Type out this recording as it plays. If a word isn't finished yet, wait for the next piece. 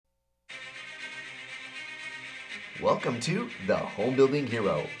Welcome to The Home Building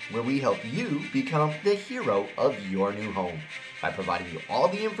Hero, where we help you become the hero of your new home by providing you all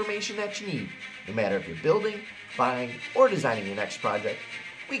the information that you need. No matter if you're building, buying, or designing your next project,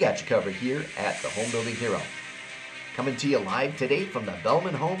 we got you covered here at The Home Building Hero. Coming to you live today from the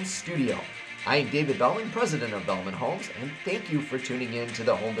Bellman Homes studio. I am David Bellman, president of Bellman Homes, and thank you for tuning in to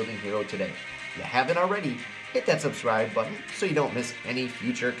The Home Building Hero today. If you haven't already, hit that subscribe button so you don't miss any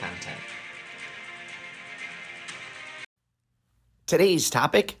future content. Today's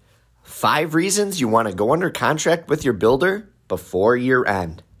topic, 5 reasons you want to go under contract with your builder before year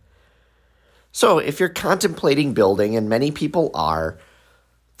end. So if you're contemplating building, and many people are,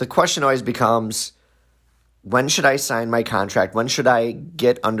 the question always becomes, when should I sign my contract? When should I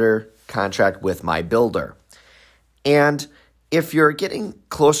get under contract with my builder? And if you're getting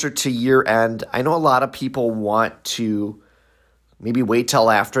closer to year end, I know a lot of people want to maybe wait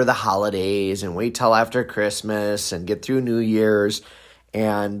till after the holidays and wait till after Christmas and get through New Year's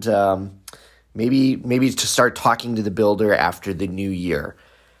and maybe to start talking to the builder after the new year.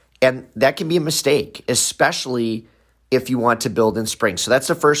 And that can be a mistake, especially if you want to build in spring. So that's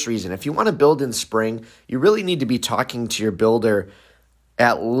the first reason. If you want to build in spring, you really need to be talking to your builder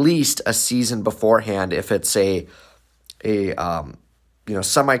at least a season beforehand if it's a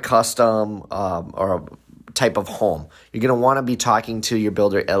semi-custom or a type of home. You're going to want to be talking to your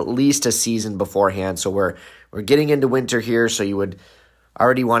builder at least a season beforehand. So we're getting into winter here, so you would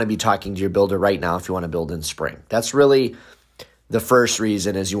already want to be talking to your builder right now if you want to build in spring. That's really the first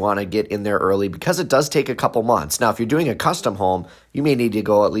reason, is you want to get in there early because it does take a couple months. Now, if you're doing a custom home, you may need to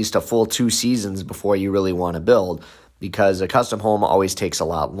go at least a full 2 seasons before you really want to build, because a custom home always takes a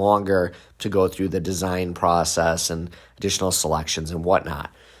lot longer to go through the design process and additional selections and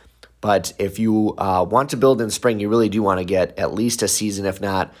whatnot. But if you want to build in spring, you really do want to get at least a season, if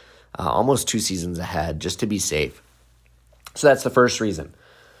not almost 2 seasons ahead, just to be safe. So that's the first reason.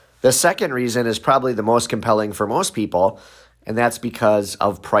 The second reason is probably the most compelling for most people, and that's because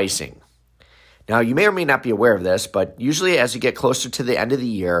of pricing. Now, you may or may not be aware of this, but usually as you get closer to the end of the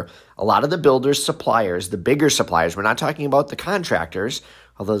year, a lot of the builders' suppliers, the bigger suppliers, we're not talking about the contractors,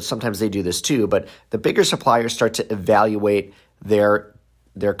 although sometimes they do this too, but the bigger suppliers start to evaluate their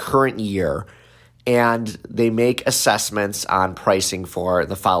current year, and they make assessments on pricing for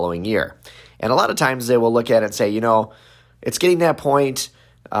the following year. And a lot of times they will look at it and say, it's getting to that point,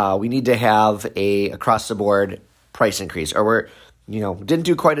 we need to have a across-the-board price increase, or we're didn't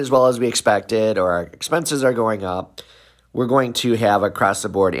do quite as well as we expected, or our expenses are going up. We're going to have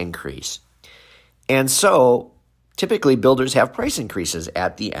across-the-board increase. And so typically builders have price increases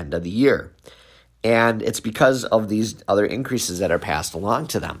at the end of the year. And it's because of these other increases that are passed along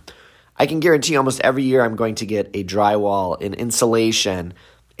to them. I can guarantee almost every year I'm going to get a drywall, an insulation,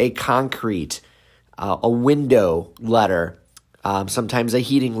 a concrete, a window letter, sometimes a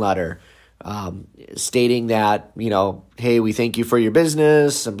heating letter, stating that, hey, we thank you for your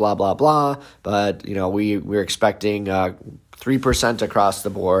business and blah, blah, blah. But, we're expecting 3% across the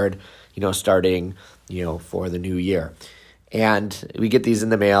board, starting, for the new year. And we get these in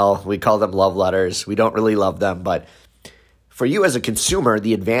the mail. We call them love letters. We don't really love them, but for you as a consumer,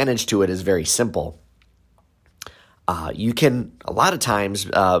 the advantage to it is very simple. You can, a lot of times,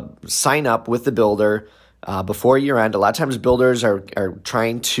 sign up with the builder before year end. A lot of times builders are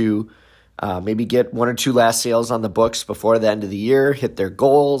trying to maybe get 1 or 2 last sales on the books before the end of the year, hit their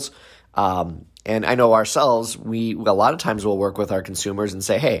goals. And I know ourselves, we a lot of times will work with our consumers and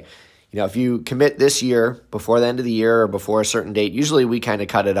say, hey, if you commit this year before the end of the year or before a certain date, usually we kind of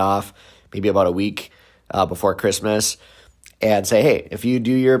cut it off maybe about a week before Christmas and say, hey, if you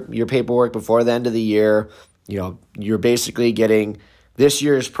do your paperwork before the end of the year, you're basically getting this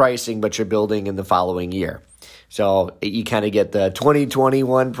year's pricing, but you're building in the following year. So you kind of get the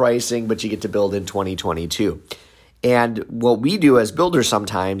 2021 pricing, but you get to build in 2022. And what we do as builders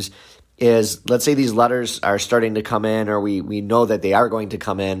sometimes is, let's say these letters are starting to come in, or we know that they are going to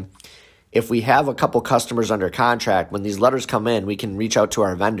come in. If we have a couple customers under contract, when these letters come in, we can reach out to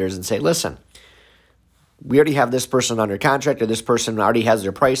our vendors and say, listen, we already have this person under contract, or this person already has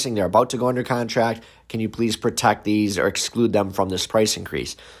their pricing. They're about to go under contract. Can you please protect these or exclude them from this price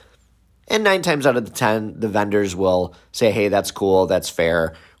increase? And 9 times out of the 10, the vendors will say, hey, that's cool. That's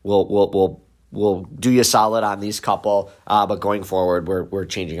fair. We'll do you solid on these couple, but going forward, we're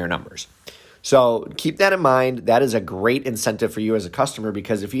changing our numbers. So keep that in mind. That is a great incentive for you as a customer,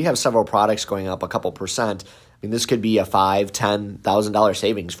 because if you have several products going up a couple percent, this could be a $5,000, $10,000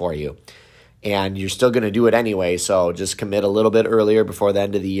 savings for you. And you're still going to do it anyway, so just commit a little bit earlier before the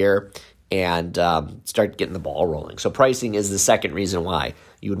end of the year and start getting the ball rolling. So pricing is the second reason why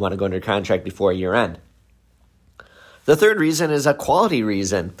you would want to go under contract before year end. The third reason is a quality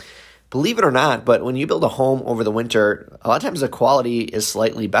reason. Believe it or not, but when you build a home over the winter, a lot of times the quality is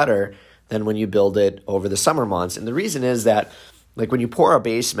slightly better than when you build it over the summer months. And the reason is that, like when you pour a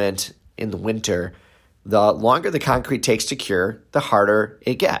basement in the winter, the longer the concrete takes to cure, the harder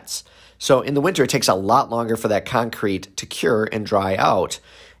it gets. So in the winter, it takes a lot longer for that concrete to cure and dry out.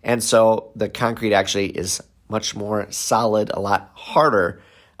 And so the concrete actually is much more solid, a lot harder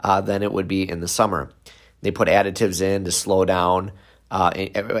than it would be in the summer. They put additives in to slow down,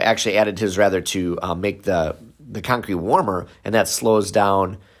 actually additives rather to make the concrete warmer, and that slows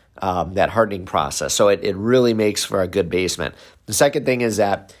down that hardening process. So it really makes for a good basement. The second thing is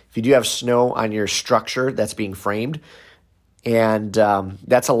that if you do have snow on your structure that's being framed, and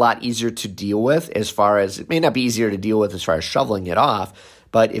that's a lot easier to deal with as far as, it may not be easier to deal with as far as shoveling it off,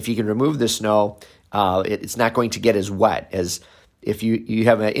 but if you can remove the snow, it's not going to get as wet as if you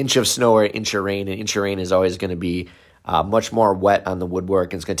have an inch of snow or an inch of rain. An inch of rain is always going to be much more wet on the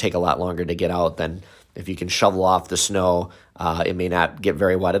woodwork, and it's going to take a lot longer to get out than if you can shovel off the snow. It may not get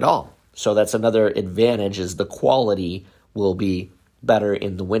very wet at all. So that's another advantage, is the quality will be better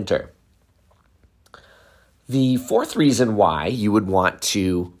in the winter. The fourth reason why you would want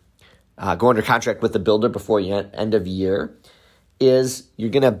to go under contract with the builder before end of year is you're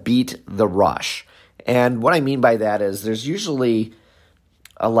going to beat the rush. And what I mean by that is there's usually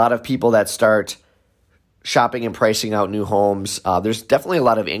a lot of people that start shopping and pricing out new homes. There's definitely a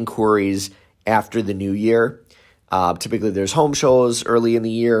lot of inquiries after the new year. Typically there's home shows early in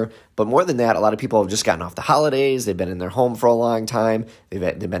the year, but more than that, a lot of people have just gotten off the holidays. They've been in their home for a long time. They've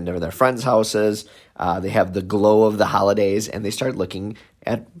been to their friends' houses. They have the glow of the holidays, and they start looking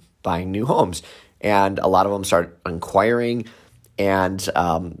at buying new homes. And a lot of them start inquiring. And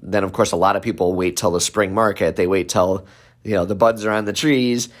then, of course, a lot of people wait till the spring market. They wait till the buds are on the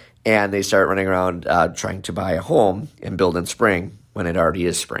trees, and they start running around trying to buy a home and build in spring when it already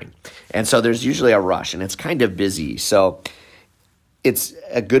is spring. And so there's usually a rush, and it's kind of busy. So it's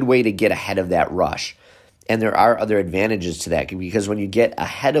a good way to get ahead of that rush. And there are other advantages to that, because when you get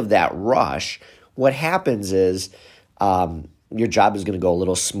ahead of that rush, what happens is your job is going to go a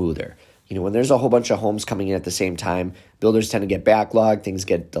little smoother. When there's a whole bunch of homes coming in at the same time, builders tend to get backlogged, things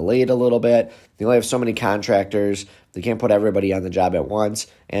get delayed a little bit. They only have so many contractors. They can't put everybody on the job at once,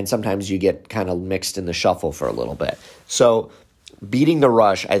 and sometimes you get kind of mixed in the shuffle for a little bit. So beating the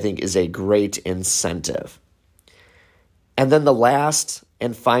rush, I think, is a great incentive. And then the last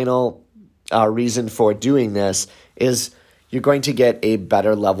and final reason for doing this is you're going to get a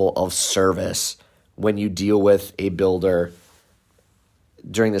better level of service when you deal with a builder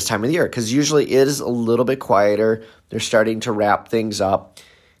during this time of the year, because usually it is a little bit quieter. They're starting to wrap things up.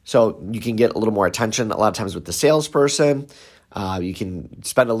 So you can get a little more attention a lot of times with the salesperson. You can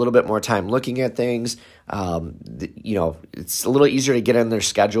spend a little bit more time looking at things. It's a little easier to get in their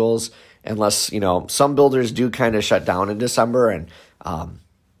schedules, unless, some builders do kind of shut down in December, and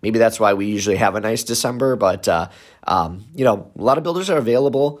maybe that's why we usually have a nice December. But, a lot of builders are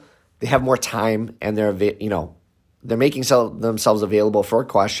available. They have more time, and they're making themselves available for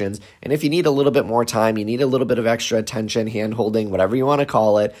questions. And if you need a little bit more time, you need a little bit of extra attention, hand-holding, whatever you want to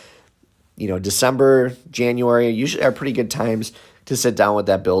call it, December, January usually are pretty good times to sit down with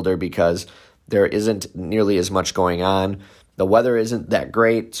that builder, because there isn't nearly as much going on. The weather isn't that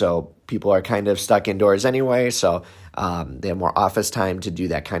great, so people are kind of stuck indoors anyway. So they have more office time to do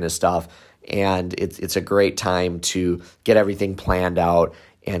that kind of stuff. And it's a great time to get everything planned out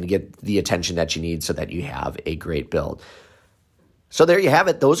and get the attention that you need so that you have a great build. So there you have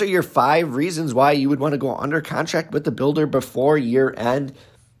it. Those are your 5 reasons why you would want to go under contract with the builder before year end.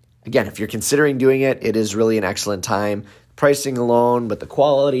 Again, if you're considering doing it, it is really an excellent time. Pricing alone, but the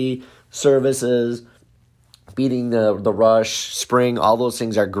quality, services, beating the rush, spring, all those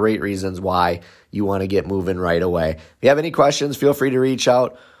things are great reasons why you want to get moving right away. If you have any questions, feel free to reach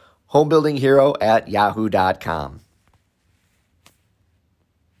out. homebuildinghero@yahoo.com.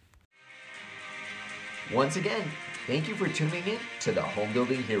 Once again, thank you for tuning in to the Home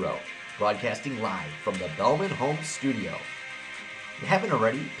Building Hero, broadcasting live from the Bellman Home Studio. If you haven't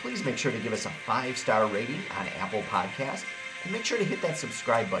already, please make sure to give us a 5-star rating on Apple Podcasts, and make sure to hit that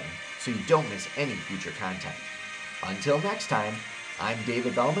subscribe button so you don't miss any future content. Until next time, I'm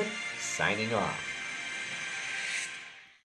David Bellman, signing off.